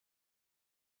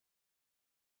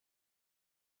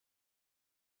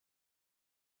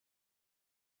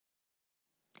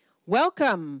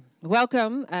Welcome,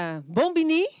 welcome,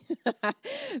 Bombini.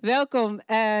 Welkom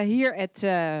hier at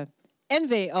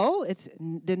NWO,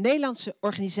 de Nederlandse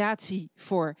Organisatie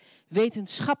voor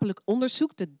Wetenschappelijk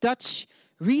Onderzoek, de Dutch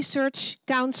Research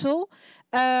Council.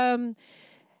 We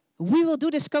will do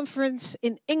this conference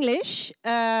in English,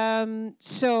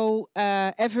 so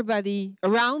everybody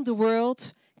around the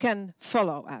world can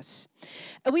follow us.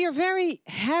 We are very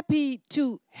happy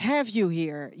to have you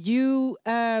here. You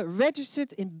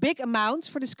registered in big amounts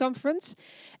for this conference,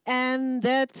 and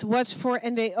that was for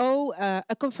NWO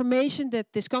a confirmation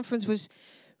that this conference was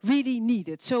really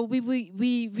needed. So we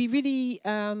really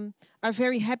are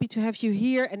very happy to have you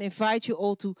here and invite you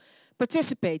all to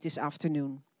participate this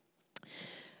afternoon.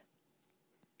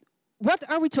 What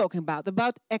are we talking about?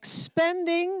 About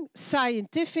expanding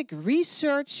scientific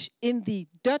research in the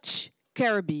Dutch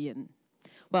Caribbean.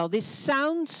 Well, this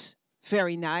sounds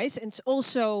very nice, and it's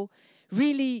also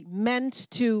really meant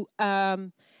to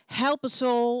help us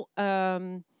all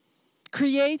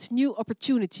create new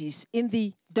opportunities in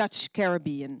the Dutch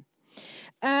Caribbean.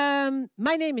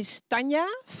 My name is Tanja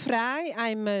Vrij.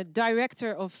 I'm a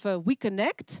director of We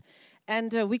Connect,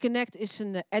 and We Connect is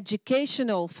an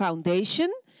educational foundation.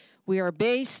 We are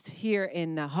based here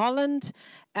in Holland.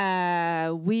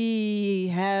 We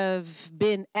have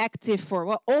been active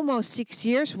for almost 6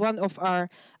 years. One of our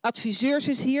adviseurs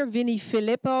is here, Winnie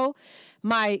Filippo.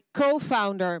 My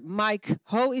co-founder, Mike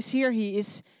Ho, is here. He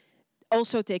is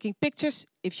also taking pictures.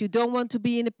 If you don't want to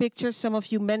be in the picture, some of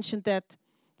you mentioned that,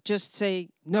 just say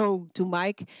no to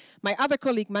Mike. My other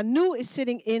colleague, Manu, is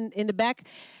sitting in the back.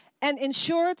 And in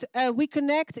short, We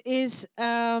Connect is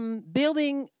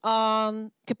building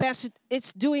on capacity.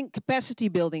 It's doing capacity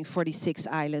building for these 6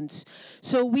 islands.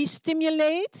 So we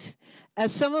stimulate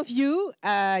some of you,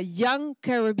 young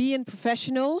Caribbean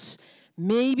professionals.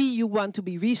 Maybe you want to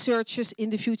be researchers in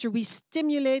the future. We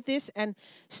stimulate this and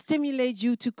stimulate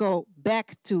you to go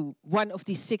back to one of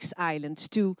these 6 islands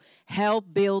to help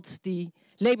build the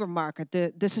labor market,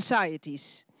 the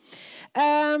societies.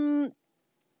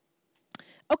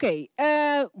 Okay,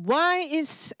 why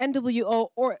is NWO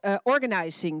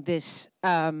organizing this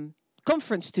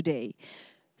conference today?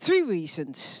 3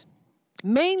 reasons.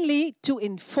 Mainly to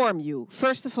inform you.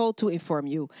 First of all, to inform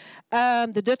you.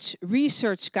 The Dutch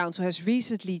Research Council has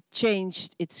recently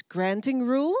changed its granting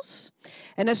rules.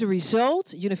 And as a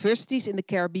result, universities in the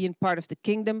Caribbean part of the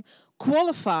kingdom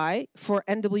qualify for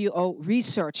NWO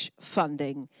research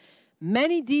funding.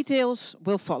 Many details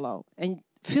will follow. And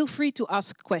feel free to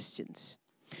ask questions.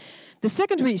 The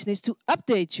second reason is to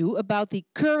update you about the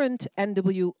current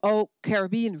NWO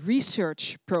Caribbean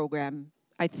research program.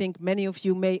 I think many of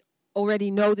you may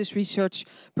already know this research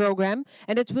program,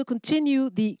 and it will continue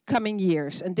the coming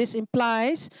years. And this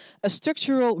implies a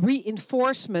structural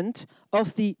reinforcement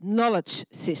of the knowledge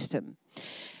system.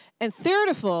 And third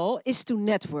of all is to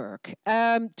network,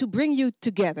 to bring you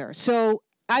together. So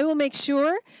I will make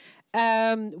sure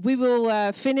we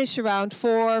will finish around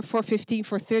 4:15,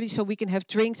 4:30, so we can have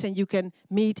drinks and you can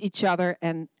meet each other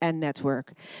and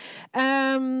network.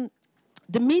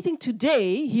 The meeting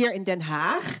today here in Den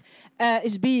Haag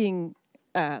is being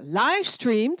live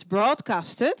streamed,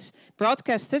 broadcasted.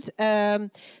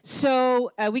 So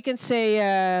we can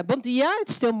say bon dia.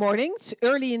 It's still morning. It's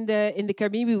early in the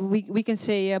Caribbean. We can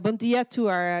say bon dia to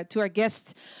our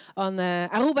guests on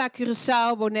Aruba,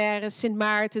 Curaçao, Bonaire, Sint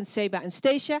Maarten, Seba, and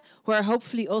Statia, who are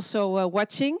hopefully also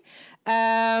watching.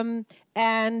 I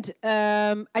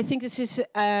think this is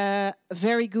a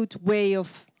very good way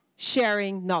of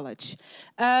sharing knowledge.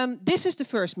 This is the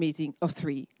first meeting of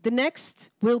 3. The next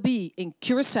will be in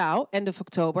Curaçao, end of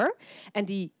October. And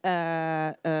the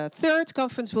third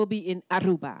conference will be in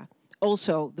Aruba.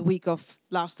 Also the week of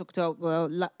last October,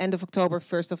 end of October,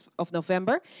 1st of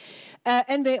November.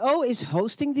 NWO is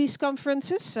hosting these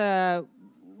conferences.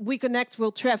 We Connect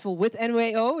will travel with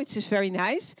NWO, which is very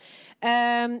nice.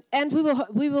 And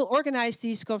we will organize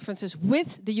these conferences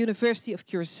with the University of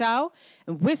Curaçao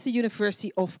and with the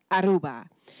University of Aruba.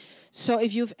 So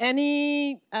if you have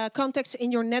any contacts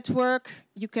in your network,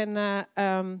 you can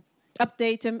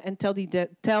update them and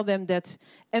tell them that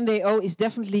NWO is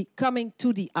definitely coming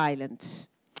to the islands.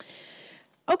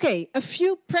 Okay, a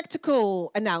few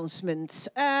practical announcements.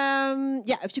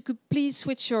 If you could please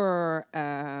switch your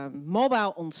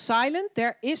mobile on silent.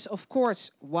 There is, of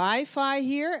course, Wi-Fi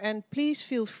here, and please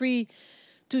feel free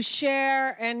to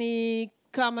share any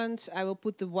comments. I will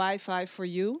put the Wi-Fi for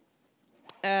you.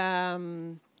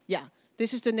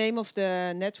 This is the name of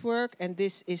the network, and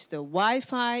this is the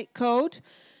Wi-Fi code.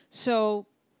 So,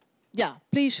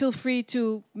 please feel free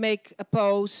to make a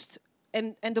post.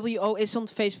 And NWO is on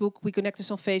Facebook. We Connect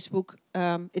us on Facebook.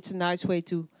 It's a nice way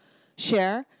to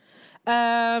share.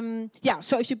 Yeah,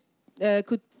 so if you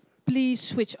could please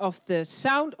switch off the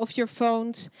sound of your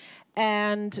phones.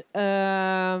 And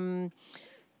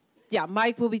yeah,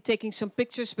 Mike will be taking some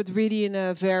pictures, but really in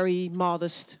a very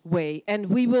modest way. And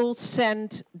we will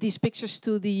send these pictures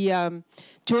to the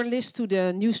journalists, to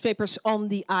the newspapers on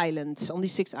the islands, on the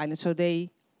 6 islands, so they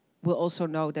will also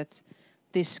know that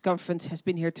this conference has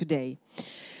been here today.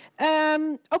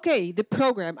 Okay, the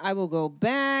program. I will go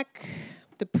back.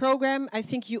 The program, I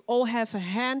think you all have a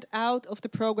handout of the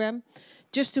program.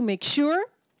 Just to make sure,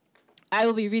 I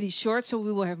will be really short, so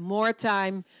we will have more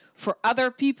time for other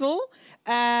people.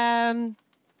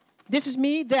 This is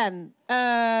me then.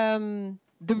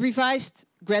 The revised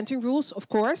granting rules, of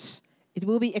course. It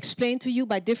will be explained to you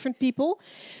by different people.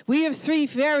 We have 3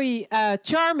 very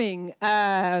charming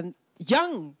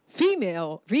young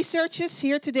female researchers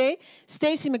here today.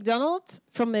 Stacey McDonald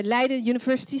from Leiden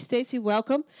University. Stacey,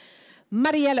 welcome.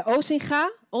 Marielle Ozinga,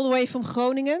 all the way from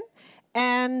Groningen.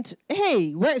 And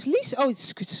hey, where is Lisa? Oh,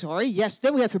 sorry. Yes,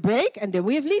 then we have a break. And then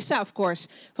we have Lisa, of course,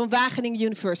 from Wageningen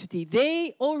University.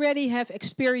 They already have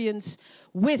experience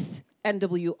with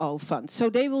NWO funds. So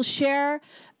they will share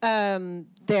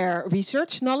their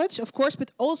research knowledge, of course,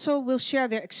 but also will share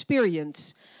their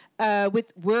experience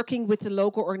with working with the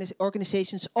local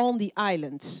organizations on the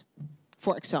islands,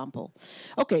 for example.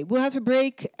 Okay, we'll have a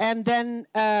break. And then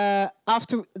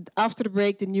after the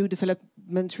break, the new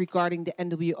developments regarding the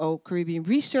NWO Caribbean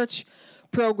Research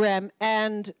Program.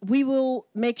 And we will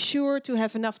make sure to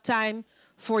have enough time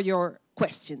for your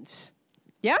questions.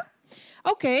 Yeah?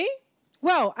 Okay.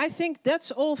 Well, I think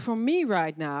that's all from me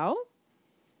right now.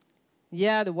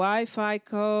 Yeah, the Wi-Fi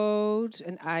code.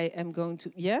 And I am going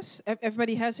to... Yes,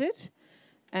 everybody has it.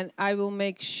 And I will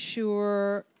make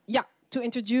sure... Yeah, to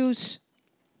introduce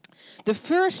the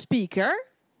first speaker,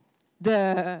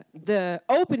 the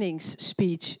openings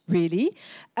speech, really.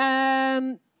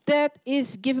 That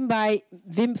is given by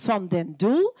Wim van den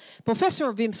Doel,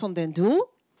 Professor Wim van den Doel.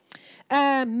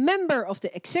 Member of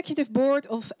the Executive Board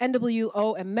of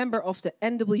NWO and member of the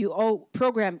NWO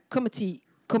Program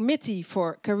Committee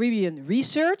for Caribbean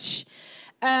Research.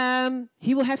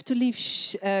 He will have to leave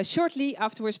shortly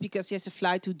afterwards because he has a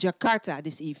flight to Jakarta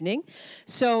this evening.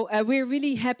 So we're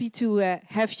really happy to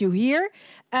have you here.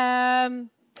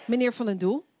 Meneer van den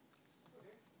Doel.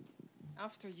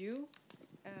 After you.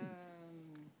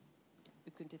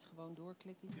 U kunt dit gewoon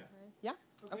doorklikken. Ja?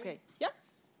 Oké. Ja?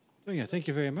 Oh, yeah, thank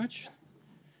you very much.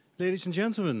 Ladies and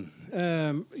gentlemen,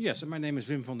 yes, my name is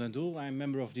Wim van den Doel. I'm a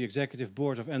member of the Executive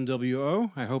Board of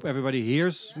NWO. I hope everybody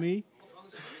hears me.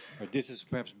 Or this is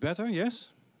perhaps better,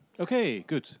 yes? Okay,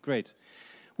 good, great.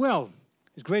 Well,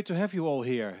 it's great to have you all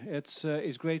here.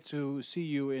 It's great to see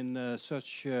you in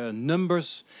such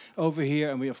numbers over here.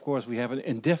 And of course, we have an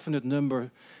indefinite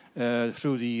number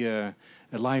through the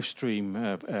live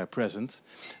stream present.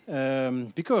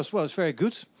 Because, well, it's very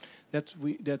good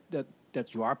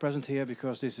that you are present here,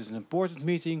 because this is an important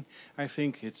meeting. I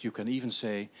think you can even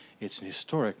say it's an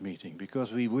historic meeting,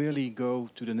 because we really go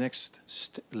to the next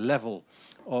level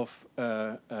of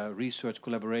research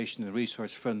collaboration and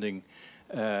research funding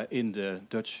in the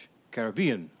Dutch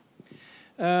Caribbean.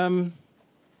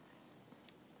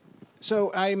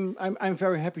 So I'm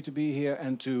very happy to be here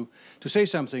and to say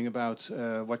something about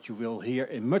what you will hear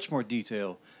in much more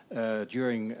detail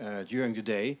during the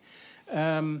day.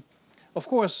 Of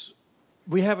course,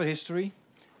 we have a history.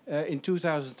 In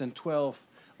 2012,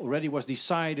 already was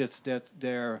decided that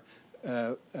there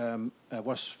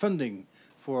was funding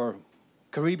for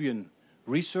Caribbean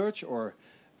research, or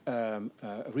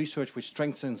research which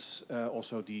strengthens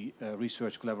also the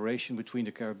research collaboration between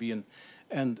the Caribbean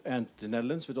and the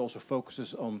Netherlands, but also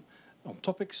focuses on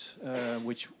topics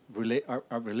which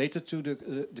are related to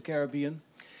the Caribbean.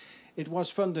 It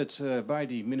was funded by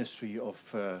the Ministry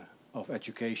of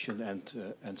Education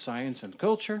and Science and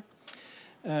Culture.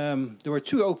 There were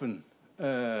 2 open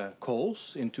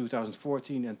calls in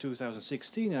 2014 and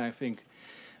 2016, and I think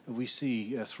we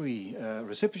see 3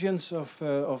 recipients of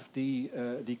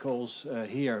the calls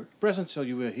here present, so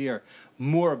you will hear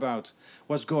more about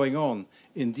what's going on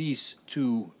in these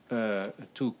two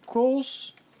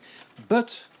calls.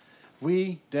 But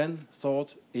we then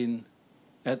thought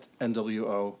at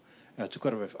NWO,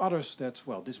 together with others, that,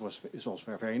 well, this is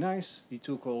also very nice, the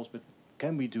 2 calls, but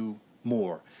can we do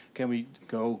more? Can we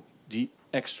go the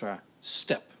extra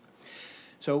step?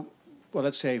 So, well,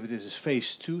 let's say this is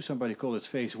phase 2. Somebody called it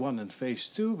phase 1 and phase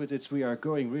 2, but we are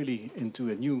going really into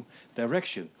a new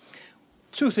direction.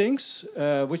 2 things,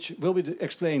 which will be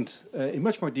explained in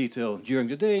much more detail during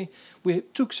the day. We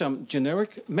took some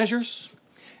generic measures,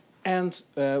 and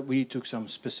we took some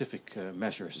specific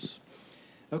measures.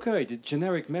 Okay, the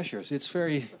generic measures. It's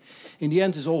very, in the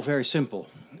end, it's all very simple.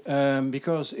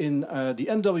 Because in the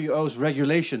NWO's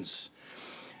regulations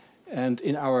and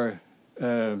in our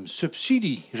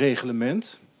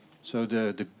subsidiereglement, so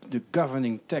the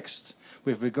governing text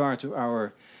with regard to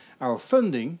our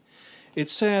funding, it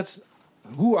said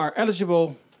who are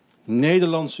eligible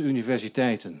Nederlandse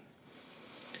universiteiten.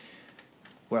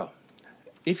 Well,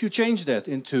 if you change that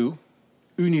into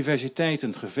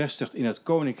universiteiten gevestigd in het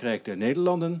Koninkrijk der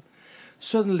Nederlanden,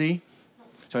 suddenly,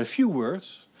 so a few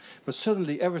words, but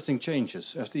suddenly everything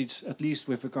changes, at least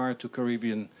with regard to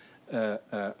Caribbean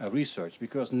research,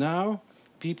 because now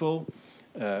people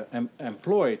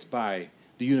employed by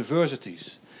the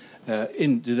universities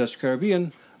in the Dutch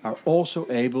Caribbean are also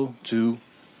able to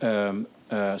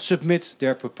submit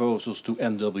their proposals to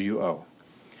NWO.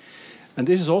 And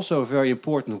this is also a very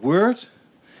important word,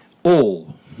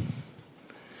 all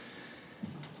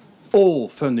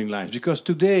funding lines, because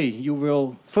today you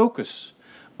will focus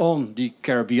on the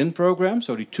Caribbean program,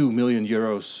 so the 2 million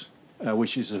euros,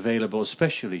 which is available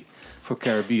especially for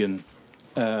Caribbean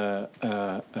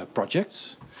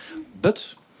projects.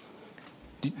 But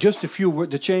just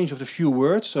the change of the few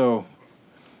words, so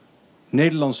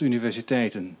Nederlandse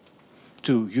universiteiten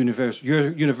to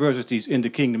universities in the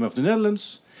Kingdom of the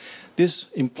Netherlands, this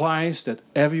implies that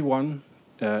everyone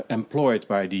employed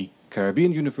by the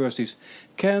Caribbean universities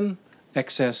can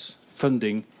access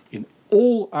funding in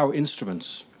all our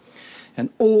instruments. And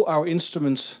all our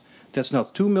instruments, that's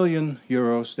not 2 million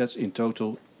euros, that's in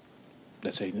total,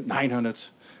 let's say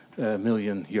 900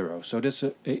 million euros. So that's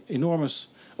an enormous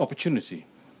opportunity.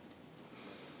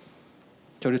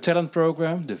 So the talent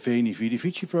program, the Veni Vidi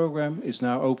Vici program, is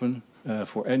now open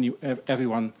for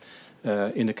everyone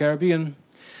in the Caribbean.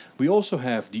 We also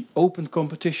have the open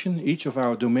competition. Each of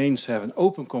our domains have an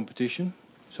open competition.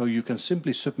 So you can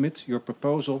simply submit your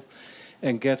proposal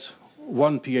and get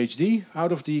one PhD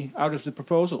out of the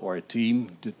proposal, or a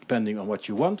team, depending on what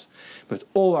you want. But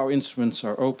all our instruments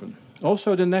are open.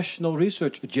 Also the National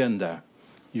Research Agenda,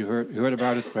 you heard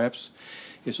about it perhaps,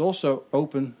 is also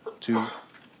open to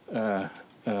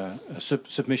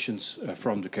submissions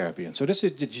from the Caribbean. So this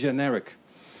is the generic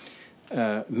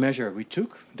measure we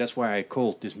took. That's why I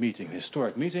called this meeting a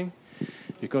historic meeting,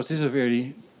 because this is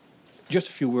really just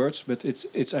a few words, but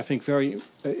it's I think very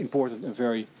important and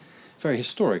very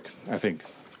historic, I think.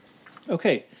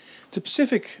 Okay, the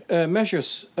specific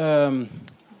measures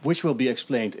which will be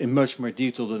explained in much more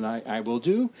detail than I will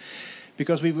do,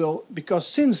 because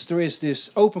since there is this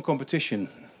open competition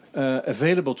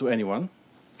available to anyone,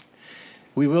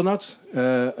 we will not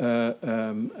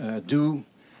do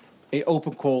an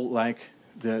open call like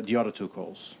the other two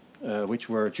calls, which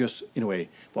were just, in a way,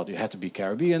 well, they had to be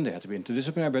Caribbean, they had to be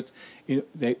interdisciplinary, but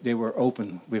they were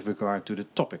open with regard to the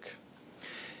topic.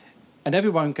 And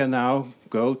everyone can now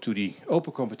go to the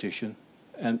open competition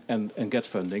and get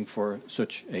funding for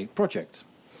such a project.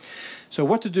 So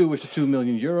what to do with the 2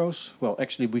 million euros? Well,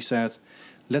 actually we said,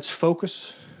 let's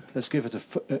focus, let's give it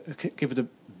a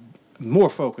more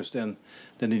focus than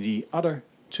in the other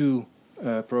two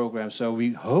programs. So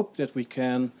we hope that we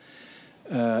can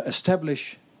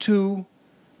establish 2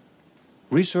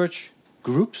 research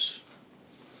groups,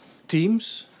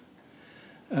 teams,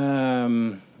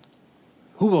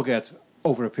 who will get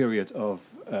over a period of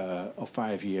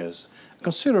 5 years a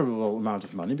considerable amount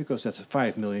of money, because that's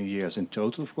 5 million years in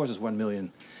total. Of course, it's 1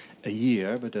 million a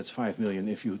year, but that's 5 million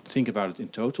if you think about it in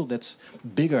total. That's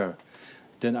bigger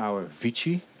than our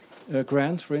Vici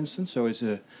grant, for instance. So it's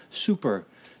a super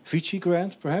Vici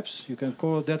grant, perhaps you can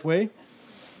call it that way.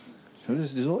 So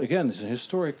this is again, it's a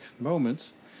historic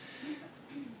moment.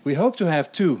 We hope to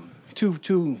have two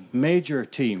major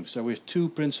teams, so with 2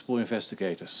 principal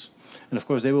investigators. And of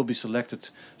course, they will be selected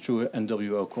through an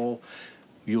NWO call.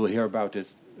 You will hear about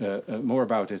it, more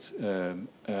about it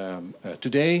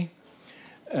today.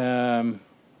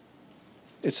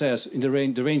 It says in the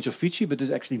range of Vici, but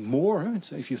it's actually more. Huh?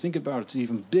 If you think about it, it's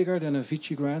even bigger than a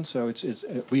Vici grant. So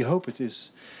we hope it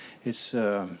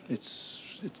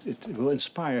will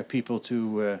inspire people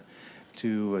to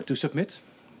submit.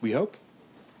 We hope.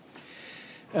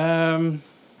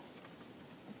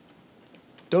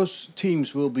 Those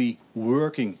teams will be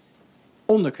working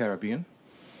on the Caribbean,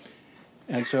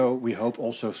 and so we hope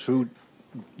also through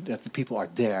that the people are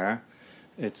there,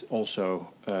 it also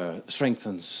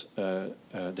strengthens the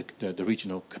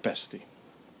regional capacity.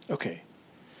 Okay.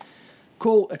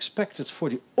 Call expected for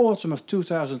the autumn of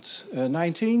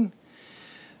 2019.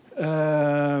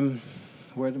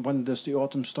 When does the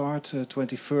autumn start?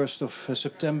 21st of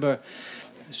September.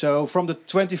 So from the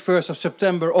 21st of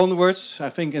September onwards, I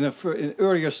think in an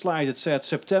earlier slide it said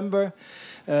September,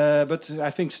 but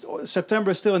I think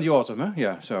September is still in the autumn. Huh?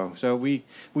 Yeah. So we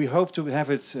hope to have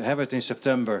it in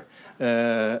September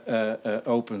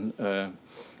open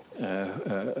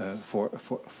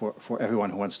for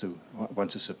everyone who wants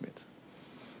to submit.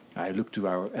 I look to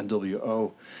our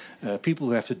NWO people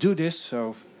who have to do this.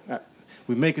 So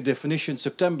we make a definition.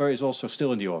 September is also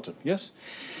still in the autumn. Yes.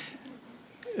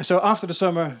 So after the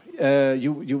summer,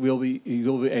 you will be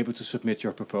able to submit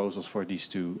your proposals for these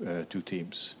two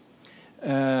teams.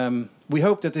 We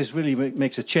hope that this really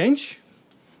makes a change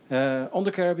on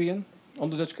the Caribbean,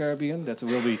 on the Dutch Caribbean. That there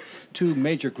will be two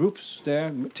major groups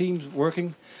there, teams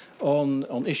working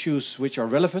on issues which are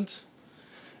relevant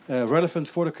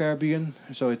for the Caribbean.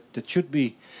 So it should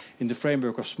be in the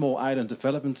framework of small island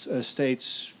development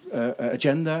states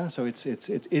agenda. So it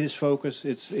is focused.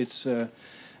 It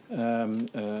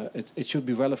should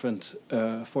be relevant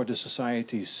for the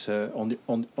societies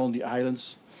on the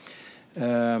islands.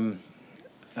 So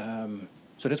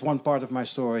that's one part of my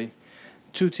story.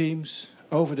 Two teams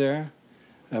over there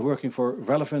working for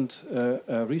relevant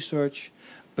research.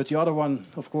 But the other one,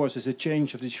 of course, is a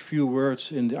change of these few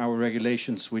words in our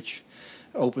regulations, which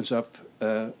opens up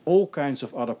all kinds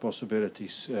of other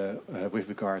possibilities with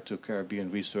regard to Caribbean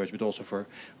research, but also for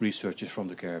researchers from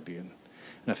the Caribbean.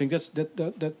 And I think that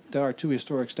there are two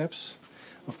historic steps.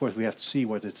 Of course, we have to see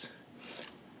what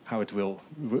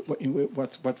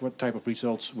type of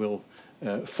results will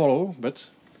follow. But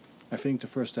I think the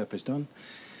first step is done.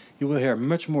 You will hear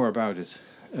much more about it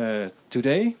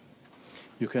today.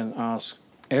 You can ask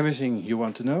everything you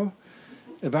want to know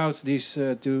about these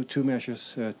two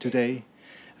measures today.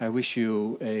 I wish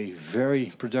you a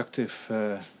very productive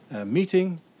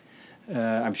meeting.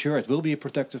 I'm sure it will be a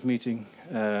productive meeting.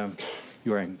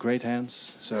 You are in great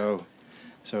hands, so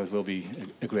it will be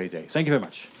a great day. Thank you very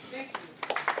much. Thank you.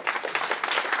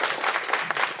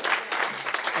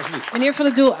 Meneer Van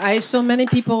der Doel, I saw many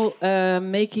people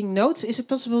making notes. Is it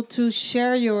possible to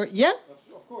share your... Yeah?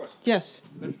 Of course. Yes.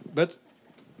 But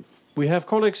we have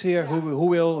colleagues here who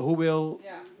will...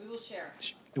 Yeah, we will share.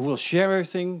 Who will share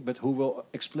everything, but who will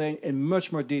explain in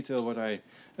much more detail what I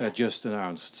just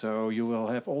announced. So you will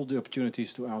have all the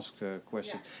opportunities to ask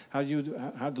questions.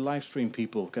 Yeah. How the live stream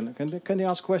people can they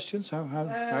ask questions? How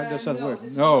does that work?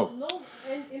 No.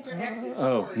 Non-interactive.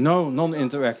 Oh, no,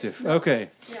 non-interactive. No. Okay.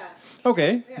 Yeah.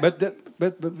 Okay, yeah. But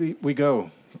we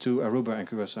go to Aruba and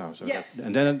Curaçao. So yes.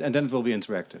 And then it will be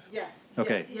interactive. Yes.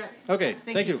 Okay. Yes. Okay.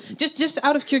 Thank you. Just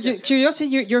out of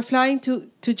curiosity, you're flying to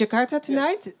Jakarta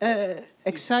tonight. Yes.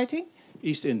 Exciting.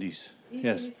 East Indies.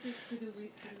 Yes. To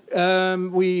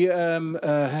we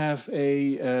have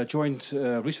a joint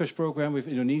research program with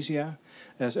Indonesia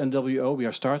as NWO. We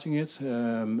are starting it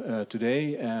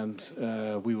today, and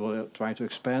we will try to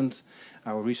expand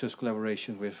our research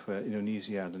collaboration with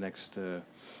Indonesia the next week.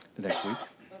 Okay.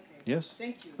 Yes.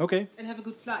 Thank you. Okay. And have a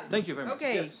good flight. Thank you very much.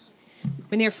 Okay. Yes.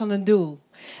 Meneer Van den Doel.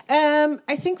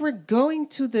 I think we're going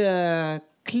to the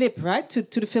clip, right? To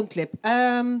the film clip.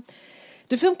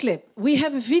 The film clip. We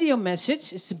have a video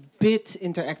message. It's a bit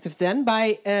interactive then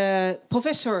by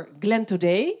Professor Glenn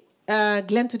Today.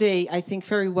 Glenn Today, I think,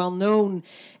 very well known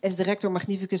as the Rector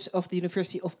Magnificus of the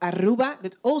University of Aruba,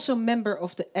 but also member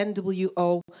of the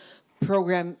NWO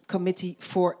Program Committee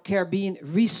for Caribbean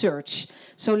Research.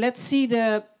 So let's see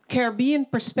the Caribbean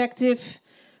perspective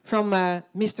from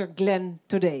Mr. Glenn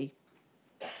Today.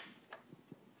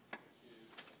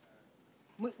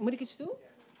 Moet ik iets doen?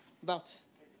 Wat?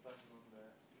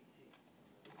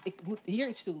 Ik moet hier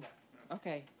iets doen.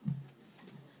 Oké.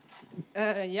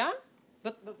 Ja?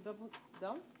 Wat moet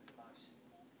dan?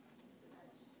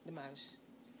 De muis.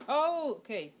 Oh,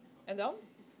 oké. En dan?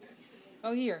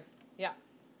 Oh, hier. Ja.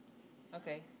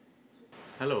 Okay.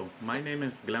 Hello, my name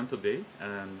is Glenn Today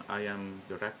and I am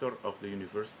the rector of the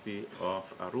University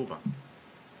of Aruba.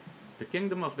 The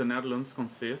Kingdom of the Netherlands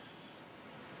consists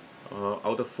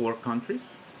out of 4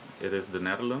 countries. It is the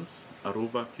Netherlands,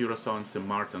 Aruba, Curaçao and Sint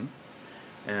Maarten.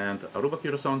 And Aruba,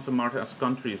 Curaçao and Sint Maarten as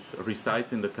countries reside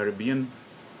in the Caribbean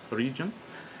region.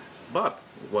 But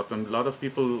what a lot of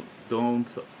people don't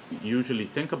usually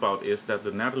think about is that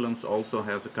the Netherlands also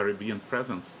has a Caribbean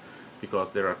presence,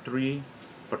 because there are 3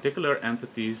 particular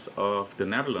entities of the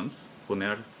Netherlands,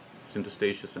 Bonaire, Sint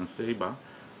Eustatius and Ceiba,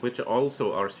 which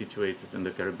also are situated in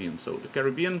the Caribbean. So the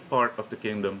Caribbean part of the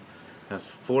kingdom has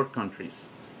 4 countries.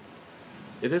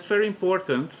 It is very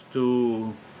important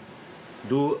to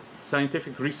do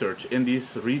scientific research in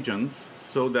these regions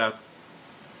so that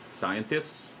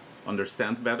scientists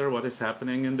understand better what is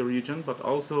happening in the region, but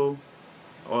also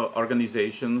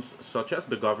organizations such as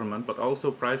the government, but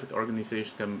also private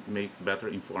organizations can make better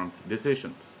informed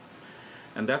decisions.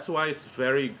 And that's why it's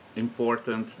very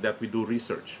important that we do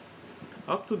research.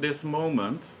 Up to this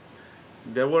moment,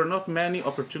 there were not many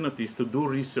opportunities to do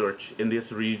research in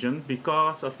this region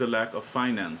because of the lack of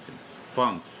finances,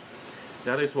 funds.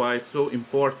 That is why it's so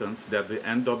important that the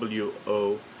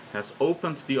NWO has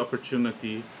opened the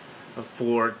opportunity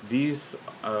for these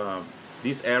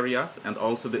areas and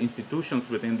also the institutions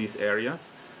within these areas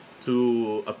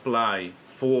to apply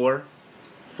for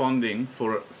funding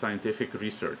for scientific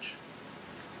research.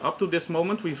 Up to this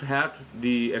moment, we've had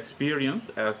the experience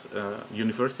as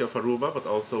University of Aruba, but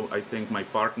also I think my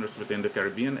partners within the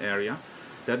Caribbean area,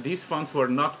 that these funds were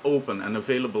not open and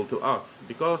available to us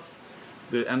because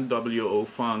the NWO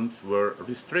funds were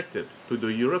restricted to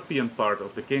the European part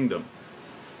of the kingdom.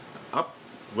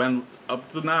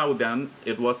 Up to now, then,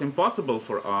 it was impossible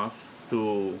for us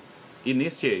to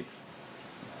initiate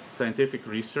scientific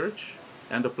research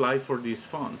and apply for these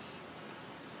funds.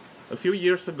 A few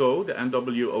years ago, the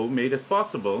NWO made it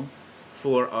possible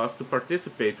for us to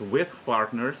participate with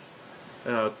partners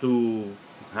to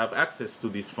have access to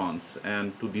these funds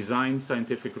and to design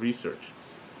scientific research.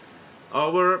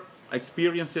 Our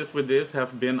experiences with this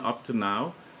have been up to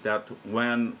now that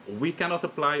when we cannot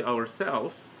apply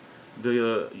ourselves,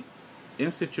 the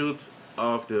institutes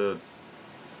of the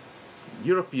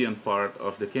European part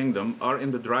of the kingdom are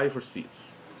in the driver's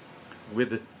seats. With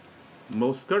the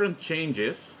most current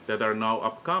changes that are now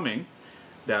upcoming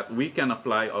that we can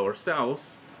apply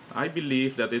ourselves, I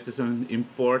believe that it is an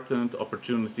important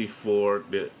opportunity for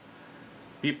the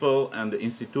people and the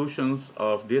institutions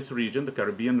of this region, the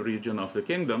Caribbean region of the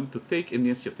kingdom, to take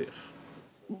initiative.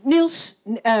 Niels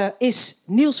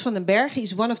van den Berg.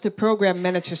 He's one of the program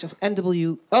managers of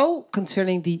NWO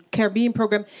concerning the Caribbean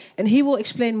program, and he will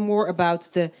explain more about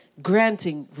the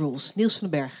granting rules. Niels van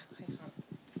den Berg.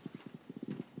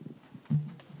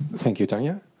 Thank you,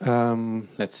 Tanya.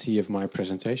 Let's see if my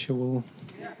presentation will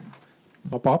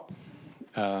pop up.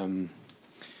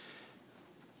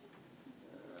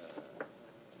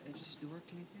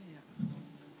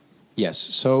 Yes,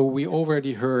 so we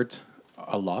already heard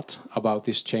a lot about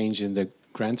this change in the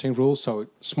granting rules. So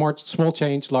small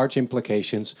change, large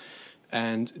implications.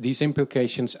 And these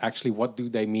implications, actually, what do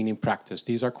they mean in practice?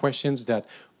 These are questions that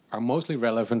are mostly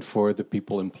relevant for the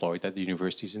people employed at the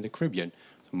universities in the Caribbean.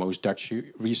 So most Dutch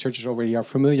researchers already are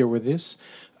familiar with this.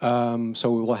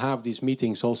 So we will have these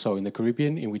meetings also in the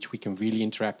Caribbean in which we can really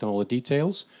interact on all the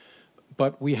details.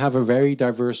 But we have a very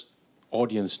diverse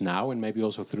audience now, and maybe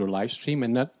also through a live stream,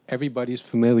 and not everybody is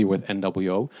familiar with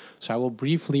NWO. So I will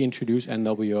briefly introduce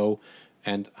NWO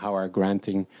and how our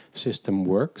granting system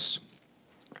works.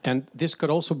 And this could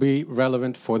also be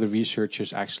relevant for the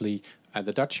researchers actually at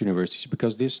the Dutch universities,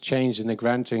 because this change in the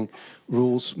granting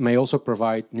rules may also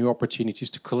provide new opportunities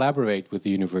to collaborate with the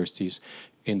universities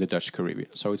in the Dutch Caribbean.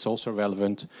 So it's also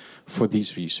relevant for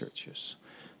these researchers.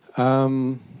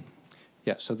 So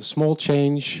the small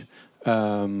change.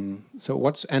 So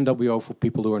what's NWO for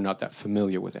people who are not that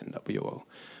familiar with NWO?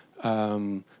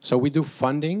 So we do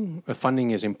funding. Funding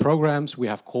is in programs. We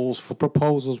have calls for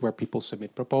proposals where people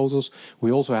submit proposals.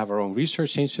 We also have our own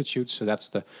research institute, so that's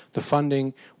the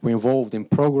funding. We're involved in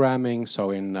programming,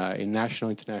 so in national,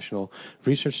 international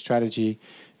research strategy,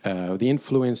 the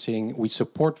influencing. We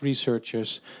support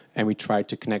researchers, and we try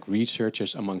to connect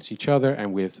researchers amongst each other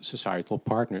and with societal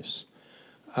partners.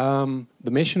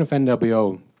 The mission of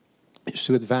NWO is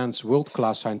to advance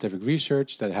world-class scientific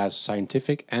research that has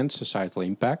scientific and societal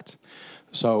impact.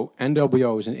 So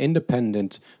NWO is an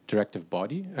independent directive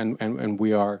body, and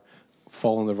we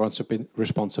fall under the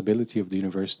responsibility of the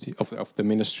university, of the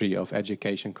Ministry of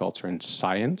Education, Culture and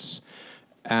Science.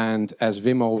 And as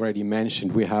Wim already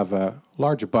mentioned, we have a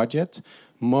large budget.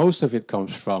 Most of it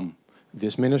comes from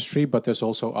this ministry, but there's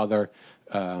also other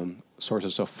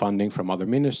sources of funding from other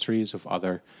ministries, of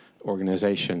other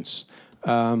organizations.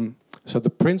 So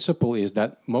the principle is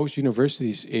that most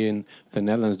universities in the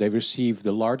Netherlands, they receive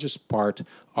the largest part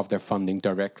of their funding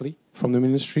directly from the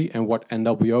ministry. And what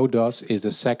NWO does is the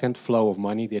second flow of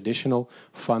money, the additional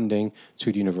funding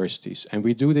to the universities. And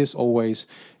we do this always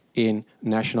in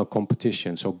national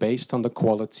competition. So based on the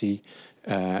quality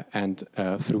and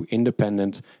through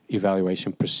independent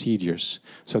evaluation procedures.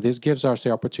 So this gives us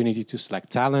the opportunity to select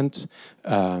talent,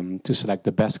 to select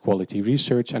the best quality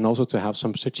research, and also to have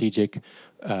some strategic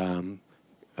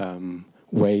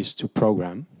ways to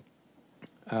program.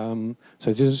 So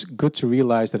this is good to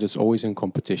realize that it's always in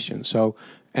competition. So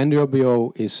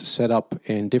NWO is set up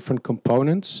in different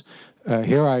components.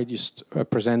 Here I just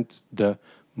present the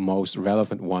most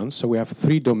relevant ones. So we have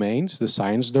 3 domains: the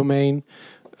science domain,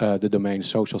 the domain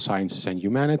social sciences and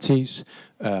humanities,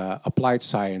 applied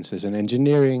sciences and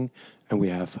engineering, and we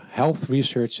have health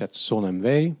research at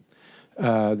ZonMW.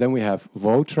 Then we have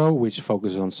VOTRO, which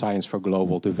focuses on science for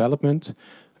global development.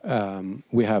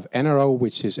 We have NRO,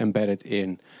 which is embedded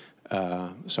in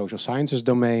social sciences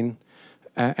domain.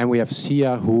 And we have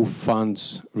SIA, who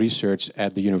funds research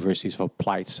at the universities of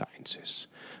applied sciences.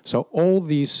 So all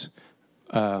these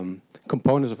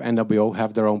components of NWO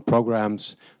have their own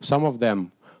programs. Some of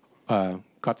them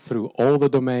cut through all the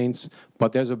domains,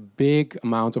 but there's a big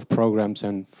amount of programs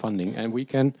and funding. And we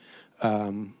can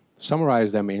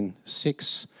summarize them in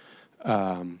 6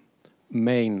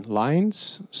 main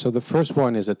lines. So the first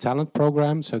one is a talent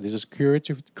program. So this is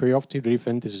curiosity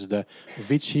driven. This is the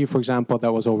Vici, for example,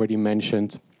 that was already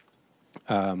mentioned.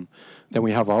 Then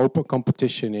we have an open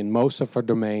competition in most of our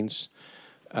domains.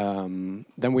 Then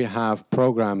we have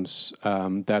programs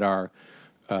that are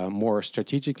more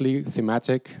strategically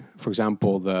thematic. For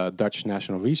example, the Dutch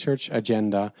National Research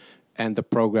Agenda and the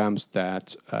programs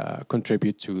that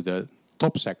contribute to the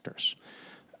top sectors.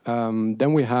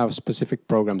 Then we have specific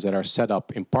programs that are set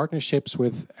up in partnerships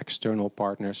with external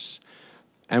partners.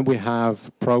 And we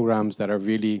have programs that are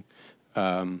really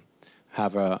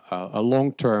have a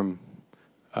long-term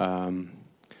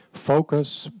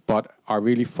focus, but are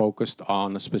really focused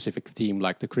on a specific theme,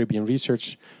 like the Caribbean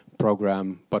Research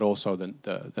Program, but also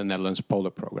the Netherlands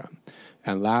Polar Program.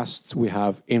 And last, we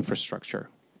have infrastructure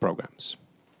programs.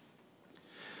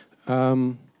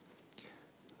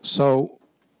 So,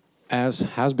 as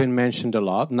has been mentioned a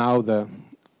lot, now the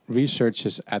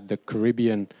researchers at the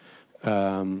Caribbean,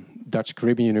 Dutch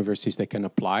Caribbean universities, they can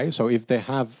apply. So if they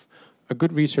have a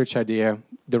good research idea,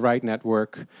 the right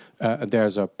network,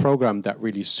 there's a program that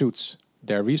really suits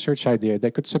their research idea,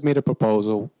 they could submit a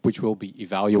proposal which will be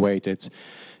evaluated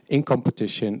in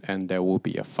competition, and there will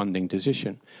be a funding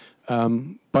decision.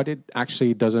 But it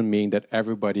actually doesn't mean that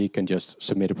everybody can just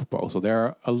submit a proposal. There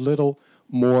are a little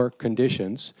more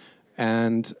conditions,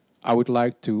 and I would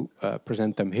like to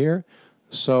present them here.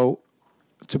 So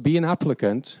to be an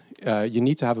applicant, you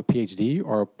need to have a PhD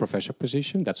or a professor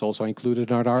position. That's also included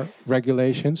in our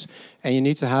regulations. And you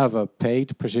need to have a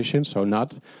paid position, so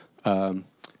not a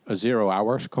 0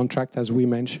 hours contract, as we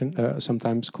mention,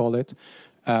 sometimes call it.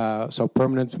 So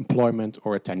permanent employment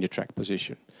or a tenure track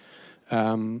position.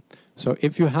 So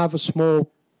if you have a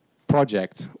small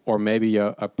project or maybe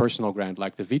a personal grant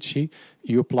like the Vici,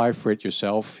 you apply for it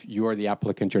yourself. You are the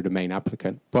applicant, you're the main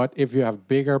applicant. But if you have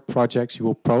bigger projects, you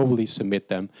will probably submit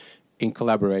them in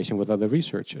collaboration with other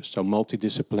researchers. So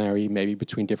multidisciplinary, maybe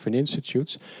between different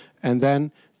institutes. And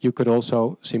then you could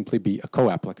also simply be a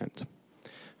co-applicant.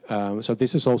 So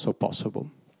this is also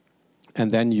possible.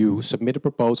 And then you submit a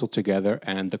proposal together,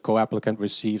 and the co-applicant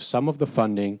receives some of the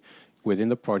funding within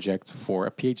the project for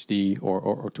a PhD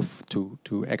or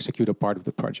to execute a part of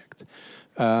the project.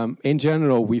 In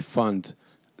general, we fund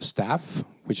staff,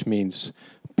 which means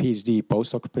PhD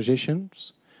postdoc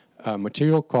positions,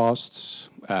 material costs,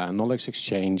 knowledge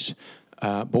exchange.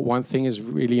 But one thing is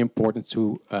really important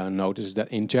to notice, that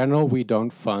in general, we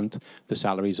don't fund the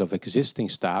salaries of existing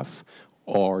staff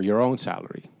or your own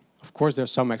salary. Of course,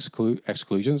 there's some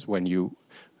exclusions when you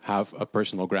have a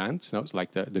personal grant, you know, it's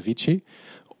like the Vici,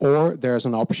 or there's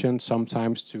an option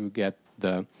sometimes to get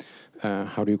the,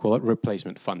 how do you call it,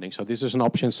 replacement funding. So this is an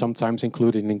option sometimes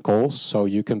included in calls, so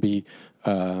you can be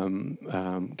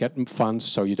get funds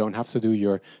so you don't have to do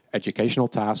your educational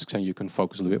tasks and you can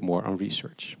focus a little bit more on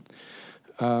research.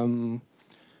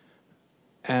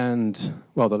 And,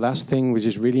 well, the last thing which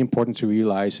is really important to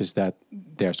realize is that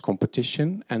there's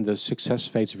competition and the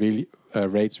success rates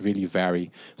really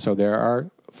vary. So there are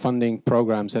funding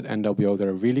programs at NWO that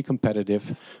are really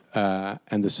competitive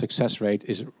and the success rate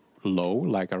is low,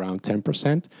 like around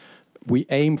 10%. We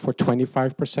aim for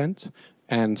 25%,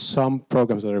 and some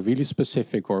programs that are really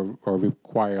specific or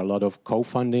require a lot of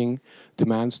co-funding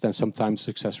demands, then sometimes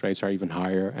success rates are even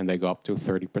higher and they go up to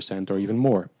 30% or even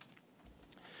more.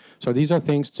 So these are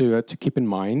things to keep in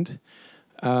mind.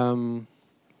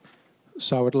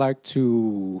 So I would like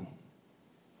to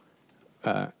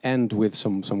end with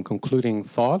some concluding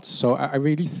thoughts. So I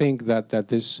really think that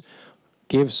this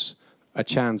gives a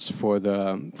chance for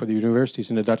the universities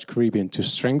in the Dutch Caribbean to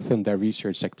strengthen their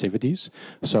research activities.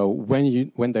 So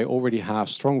when they already have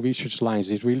strong research lines,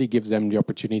 it really gives them the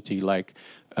opportunity, like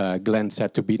Glenn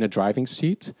said, to be in a driving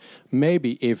seat.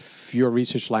 Maybe if your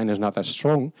research line is not as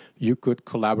strong, you could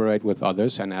collaborate with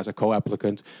others and as a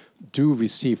co-applicant do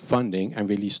receive funding and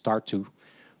really start to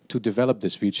develop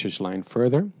this research line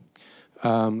further.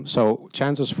 So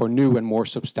chances for new and more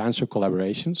substantial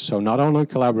collaborations. So not only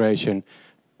collaboration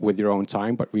with your own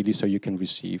time, but really so you can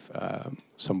receive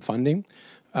some funding.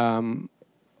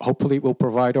 Hopefully it will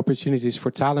provide opportunities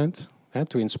for talent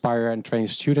to inspire and train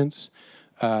students.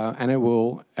 And it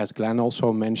will, as Glenn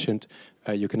also mentioned,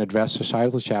 you can address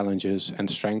societal challenges and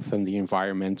strengthen the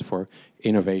environment for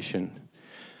innovation.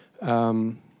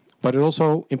 But it's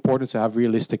also important to have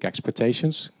realistic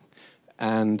expectations.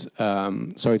 And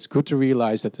so it's good to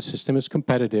realize that the system is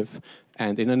competitive.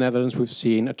 And in the Netherlands, we've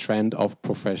seen a trend of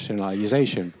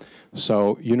professionalization.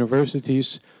 So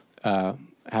universities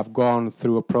have gone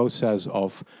through a process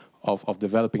of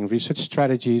developing research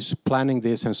strategies, planning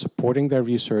this and supporting their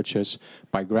researchers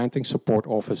by granting support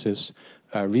offices.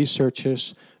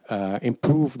 Researchers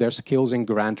improve their skills in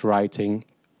grant writing.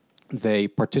 They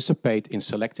participate in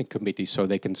selecting committees so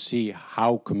they can see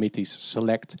how committees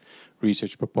select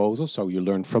research proposals, so you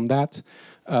learn from that.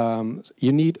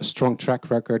 You need a strong track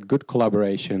record, good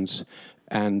collaborations,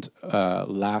 and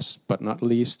last but not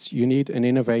least, you need an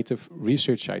innovative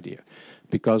research idea,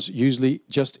 because usually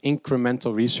just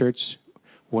incremental research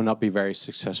will not be very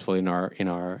successful in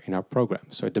our program.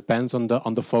 So it depends on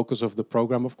the focus of the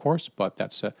program, of course, but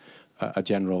that's a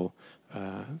general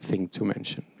thing to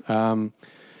mention.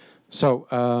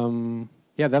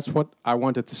 Yeah, that's what I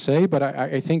wanted to say, but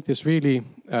I think this really,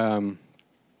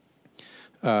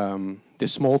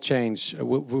 this small change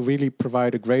will really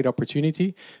provide a great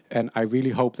opportunity, and I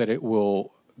really hope that it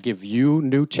will give you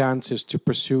new chances to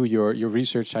pursue your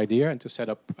research idea and to set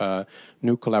up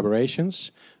new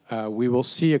collaborations. We will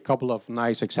see a couple of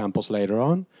nice examples later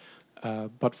on,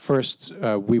 but first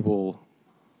we will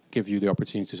give you the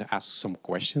opportunity to ask some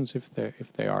questions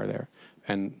if they are there.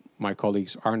 And my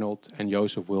colleagues Arnold and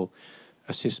Jozef will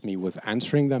assist me with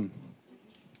answering them.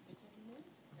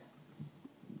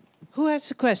 Who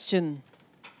has a question?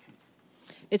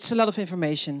 It's a lot of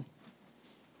information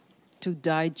to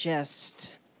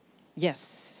digest.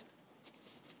 Yes.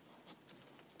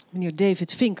 Meneer David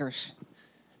Vinkers.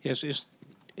 Yes,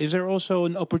 is there also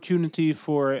an opportunity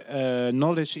for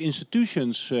knowledge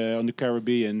institutions on the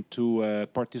Caribbean to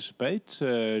participate,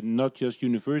 not just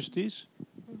universities?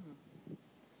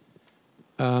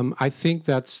 I think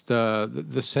that's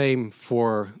the same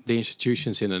for the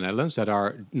institutions in the Netherlands that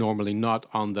are normally not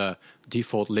on the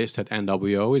default list at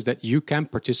NWO, is that you can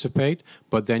participate,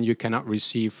 but then you cannot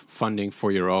receive funding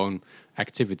for your own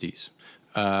activities.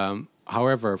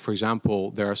 However, for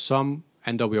example, there are some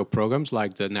NWO programs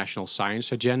like the National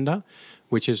Science Agenda,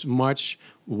 which is much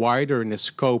wider in the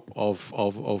scope of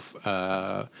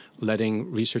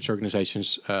letting research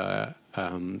organizations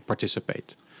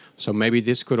participate. So maybe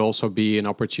this could also be an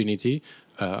opportunity.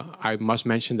 I must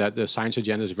mention that the science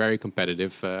agenda is very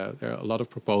competitive. There are a lot of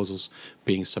proposals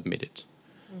being submitted.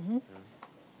 Mm-hmm.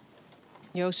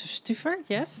 Jozef Stuver,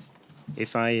 yes?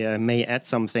 If I may add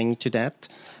something to that.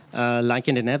 Like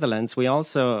in the Netherlands, we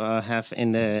also have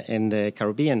in the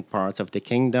Caribbean part of the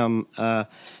kingdom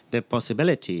the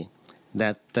possibility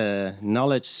that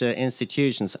knowledge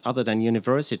institutions other than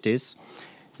universities,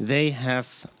 they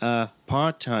have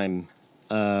part-time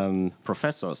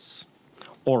professors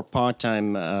or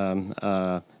part-time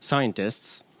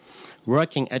scientists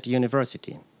working at the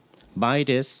university. By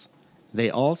this, they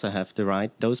also have the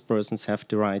right, those persons have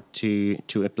the right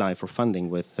to apply for funding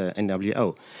with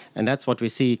NWO. And that's what we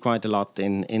see quite a lot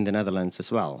in the Netherlands as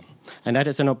well. And that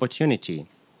is an opportunity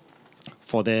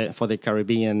for the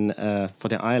Caribbean, for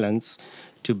the islands,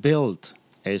 to build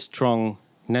a strong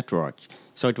network.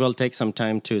 So it will take some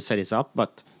time to set it up,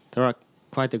 but there are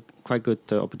quite good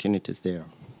opportunities there.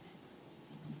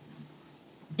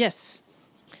 Yes.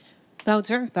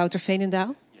 Wouter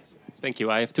Veenendaal. Thank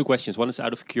you. I have two questions. One is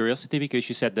out of curiosity, because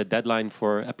you said the deadline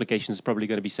for applications is probably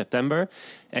going to be September,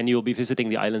 and you'll be visiting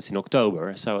the islands in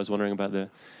October. So I was wondering about the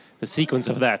sequence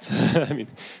of that. I mean,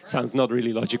 it sounds not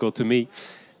really logical to me.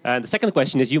 And the second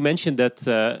question is, you mentioned that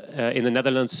in the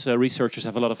Netherlands, researchers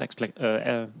have a lot of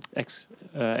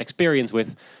experience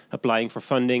with applying for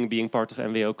funding, being part of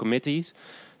NWO committees.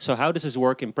 So how does this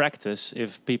work in practice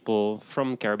if people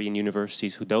from Caribbean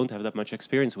universities who don't have that much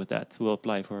experience with that will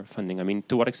apply for funding? I mean,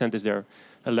 to what extent is there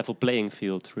a level playing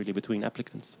field really between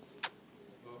applicants?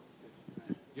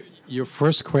 Your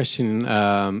first question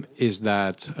is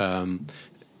that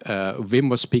Wim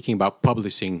was speaking about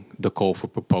publishing the call for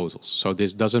proposals. So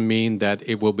this doesn't mean that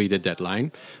it will be the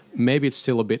deadline. Maybe it's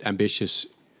still a bit ambitious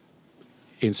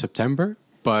in September,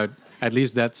 but at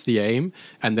least that's the aim.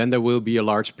 And then there will be a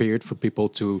large period for people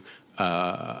to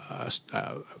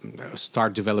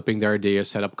start developing their ideas,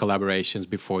 set up collaborations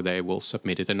before they will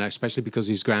submit it. And especially because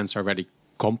these grants are very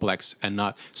complex and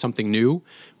not something new,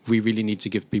 we really need to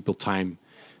give people time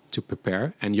to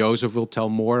prepare. And Jozef will tell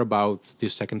more about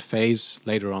this second phase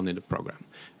later on in the program.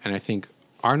 And I think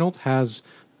Arnold has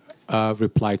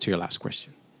replied to your last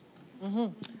question.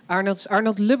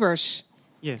 Arnold Lubbers,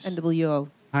 Yes. NWO.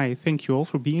 Hi, thank you all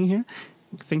for being here.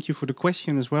 Thank you for the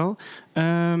question as well.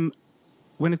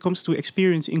 When it comes to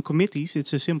experience in committees,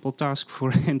 it's a simple task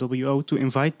for NWO to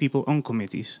invite people on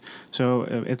committees. So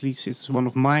at least it's one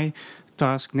of my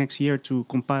tasks next year to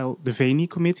compile the VENI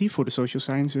committee for the social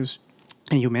sciences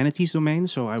and humanities domain.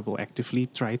 So I will actively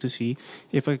try to see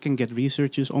if I can get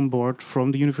researchers on board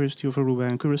from the University of Aruba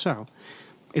and Curaçao.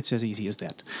 It's as easy as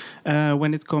that.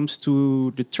 When it comes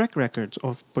to the track record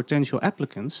of potential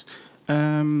applicants,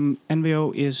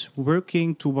 NWO is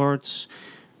working towards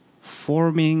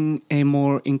forming a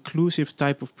more inclusive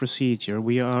type of procedure.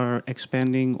 We are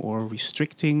expanding or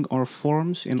restricting our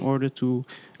forms in order to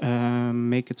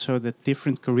make it so that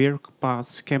different career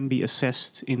paths can be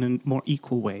assessed in a more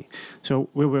equal way. So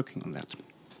we're working on that.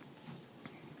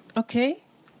 Okay.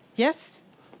 Yes?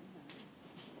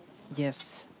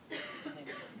 Yes.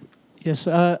 Yes,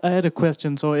 I had a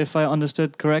question. So if I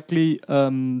understood correctly,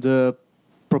 the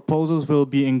proposals will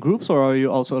be in groups, or are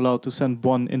you also allowed to send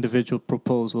one individual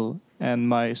proposal? And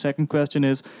my second question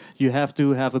is, you have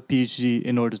to have a PhD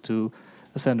in order to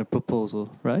send a proposal,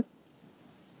 right?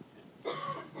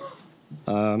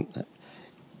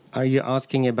 Are you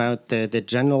asking about the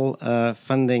general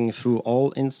funding through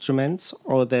all instruments,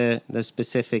 or the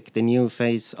specific, the new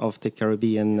phase of the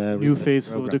Caribbean New phase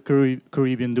program? of the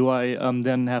Caribbean. Do I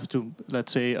then have to,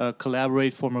 let's say,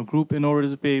 collaborate, form a group in order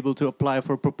to be able to apply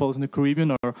for a proposal in the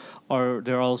Caribbean, or are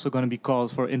there also going to be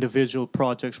calls for individual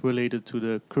projects related to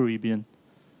the Caribbean?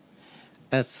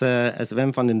 As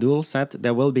Wim van den Doel said,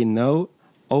 there will be no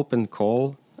open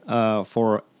call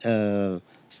for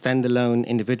standalone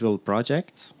individual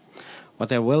projects. But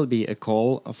there will be a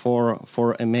call for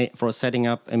setting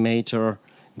up a major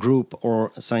group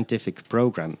or scientific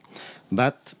program.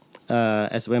 But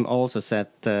as Wim also said,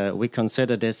 we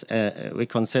consider this. We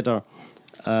consider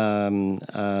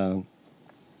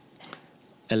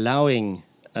allowing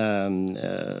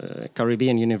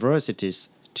Caribbean universities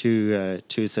to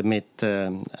submit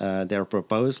their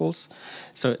proposals.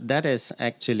 So that is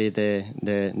actually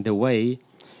the way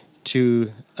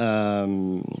to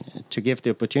give the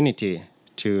opportunity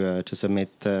to submit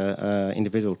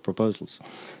individual proposals.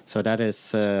 So that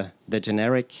is the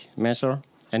generic measure,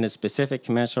 and a specific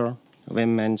measure Wim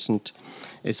mentioned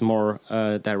is more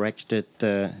directed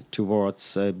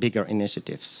towards bigger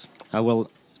initiatives. I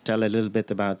will tell a little bit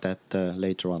about that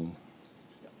later on.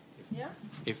 Yeah.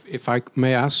 If I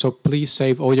may ask, so please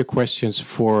save all your questions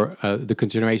for the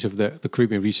continuation of the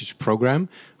Caribbean Research Program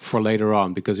for later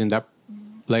on, because in that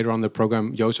later on in the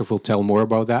program, Jozef will tell more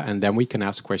about that, and then we can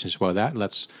ask questions about that.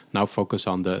 Let's now focus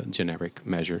on the generic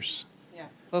measures. Yeah.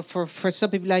 Well, for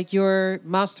some people, like your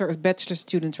master or bachelor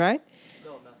student, right?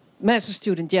 No, master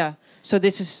student, yeah. So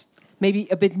this is maybe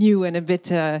a bit new and a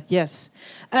bit, yes.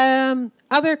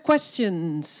 Other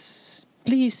questions?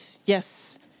 Please,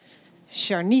 yes.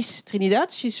 Charnice Trinidad,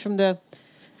 she's from the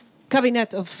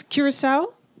Cabinet of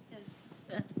Curaçao. Yes,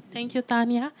 thank you,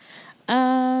 Tanya.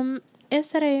 Is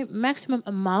there a maximum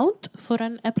amount for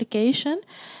an application?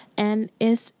 And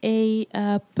is a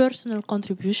personal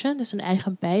contribution, dus een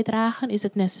eigen bijdrage, is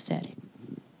it necessary?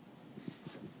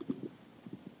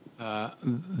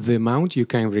 The amount you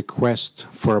can request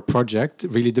for a project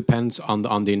really depends on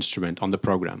the instrument, on the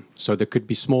program. So there could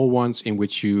be small ones in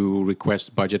which you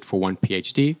request budget for one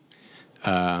PhD.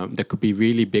 There could be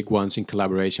really big ones in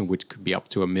collaboration, which could be up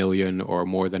to €1 million or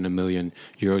more than €1 million,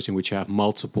 in which you have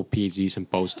multiple PhDs and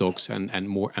postdocs and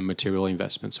more and material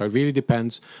investments. So it really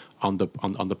depends on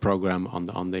the program,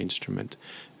 on the instrument,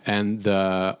 and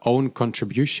the own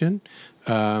contribution.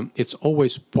 It's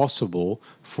always possible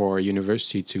for a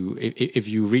university to, if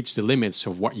you reach the limits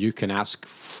of what you can ask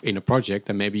in a project,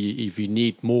 and maybe if you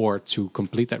need more to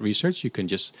complete that research, you can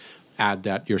just add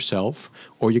that yourself,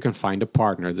 or you can find a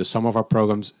partner. Some of our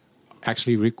programs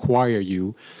actually require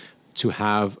you to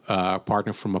have a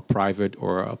partner from a private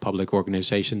or a public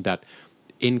organization that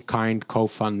in-kind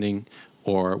co-funding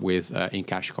or with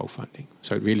in-cash co-funding.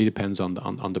 So it really depends on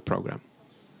the program.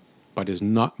 But it's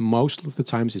not, most of the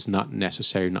times it's not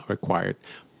necessary, not required.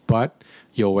 But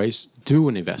you always do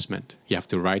an investment. You have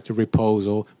to write a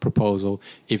proposal.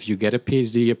 If you get a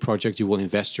PhD, a project, you will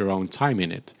invest your own time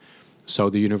in it. So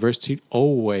the university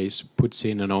always puts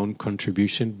in an own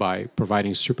contribution by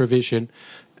providing supervision,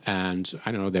 and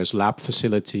I don't know, there's lab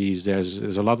facilities,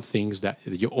 there's a lot of things that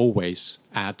you always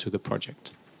add to the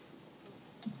project.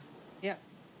 Yeah.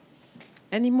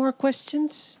 Any more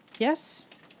questions? Yes?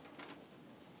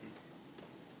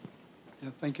 Yeah,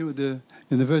 thank you. The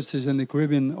universities in the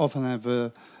Caribbean often have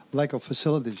a lack of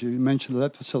facilities. You mentioned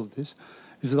lab facilities.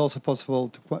 Is it also possible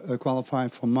to qualify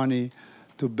for money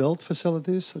to build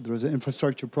facilities? There is an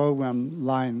infrastructure program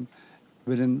line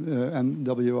within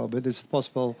NWO, but is it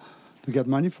possible to get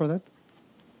money for that?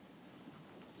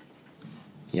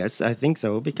 Yes, I think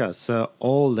so, because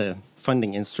all the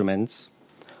funding instruments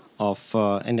of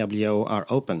NWO are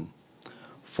open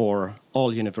for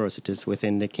all universities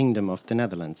within the Kingdom of the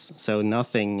Netherlands. So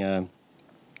nothing,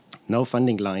 no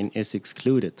funding line is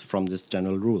excluded from this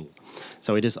general rule.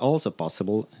 So it is also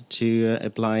possible to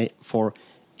apply for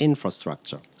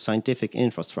infrastructure, scientific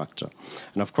infrastructure.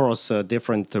 And of course,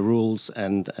 different rules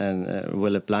and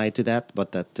will apply to that,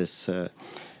 but that is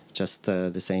just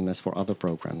the same as for other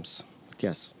programs.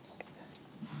 Yes.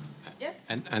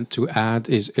 Yes. And to add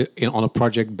is on a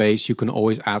project base, you can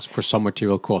always ask for some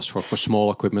material costs for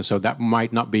small equipment. So that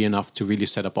might not be enough to really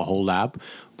set up a whole lab,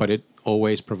 but it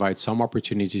always provides some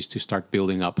opportunities to start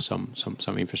building up some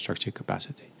infrastructure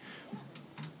capacity.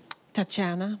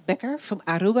 Tatjana Becker from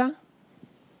Aruba.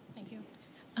 Thank you.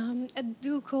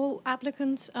 Do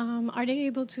co-applicants, are they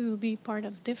able to be part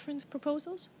of different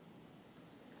proposals?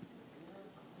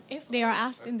 If they are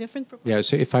asked in different proposals? Yeah,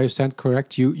 so if I understand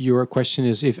correct, your question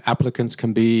is if applicants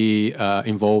can be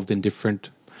involved in different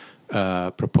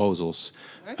proposals.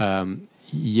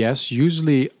 Yes,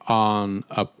 usually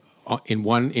in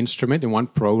one instrument, in one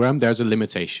program, there's a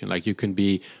limitation. Like you can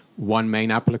be one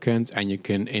main applicant and you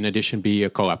can, in addition, be a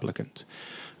co-applicant.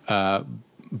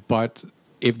 But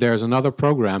if there's another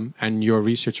program and your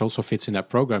research also fits in that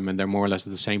program and they're more or less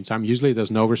at the same time, usually there's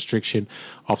no restriction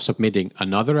of submitting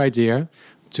another idea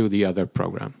to the other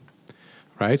program,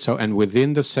 right? So, and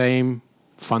within the same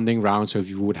funding round, so if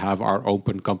you would have our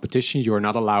open competition, you're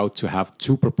not allowed to have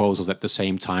two proposals at the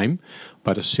same time.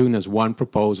 But as soon as one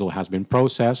proposal has been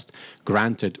processed,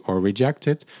 granted or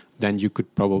rejected, then you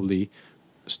could probably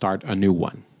start a new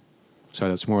one. So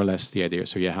that's more or less the idea.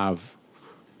 So you have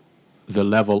the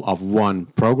level of one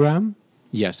program.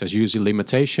 Yes, there's usually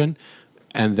limitation.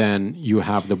 And then you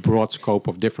have the broad scope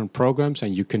of different programs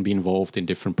and you can be involved in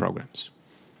different programs.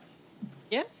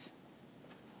 Yes?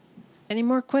 Any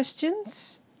more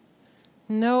questions?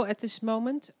 No, at this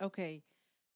moment? Okay.